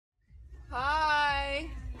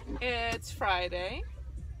It's Friday,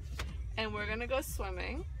 and we're gonna go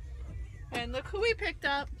swimming. And look who we picked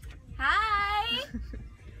up. Hi!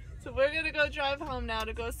 So we're gonna go drive home now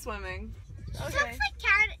to go swimming. She talks like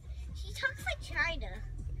China. She talks like China.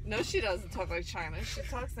 No, she doesn't talk like China. She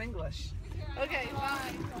talks English. Okay,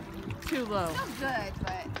 bye. Too low. Still good,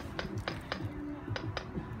 but.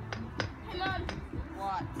 Hey, Mom.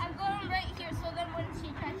 What? I'm going right here, so then when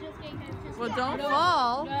she catches me, just. Well, don't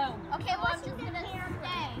fall. No. Okay, well, I'm just gonna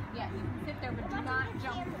stay. Yeah, you can sit there, but do not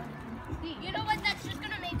jump. You know what? That's just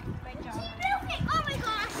gonna make my job. Oh my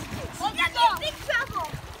gosh! She's Let's gonna go. be in big trouble.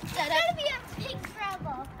 She's gonna be in big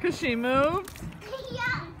trouble. Cause she moved.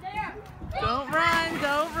 Yeah. There. Don't run.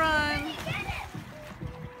 Don't run.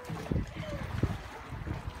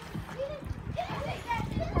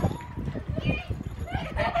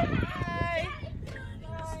 Hi.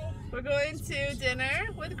 We're going to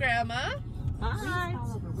dinner with Grandma. Hi.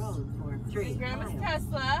 Follow the road for 3 Grandma's miles.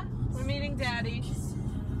 Tesla. We're meeting Daddy.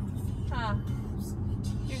 Huh.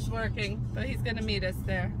 He's working, but he's gonna meet us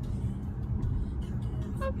there.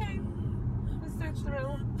 Okay. Mr.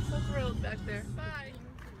 Thrilled back there. Bye.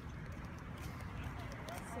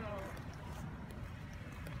 So,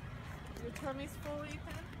 your tummy's full,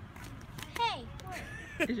 Ethan? Hey.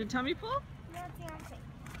 Is your tummy full? No, dancing.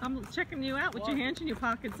 I'm checking you out with your hands in your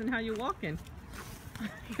pockets and how you're walking.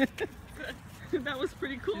 That was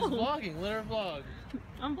pretty cool. vlogging. Let her vlog.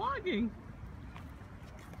 I'm vlogging.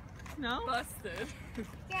 No? Busted.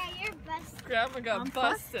 Yeah, you're busted. Grandma got I'm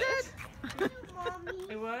busted. Mommy.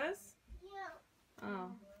 It was? Yeah.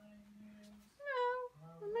 Oh.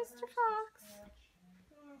 Hello, Mr. Fox.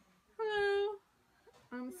 Hello.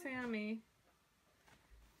 I'm Sammy.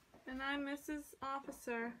 And I'm Mrs.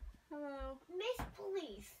 Officer. Hello. Miss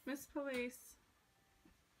Police. Miss Police.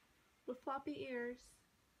 With floppy ears.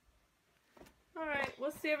 Alright,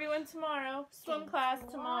 we'll see everyone tomorrow. Swim class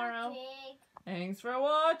tomorrow. Watching. Thanks for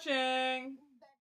watching.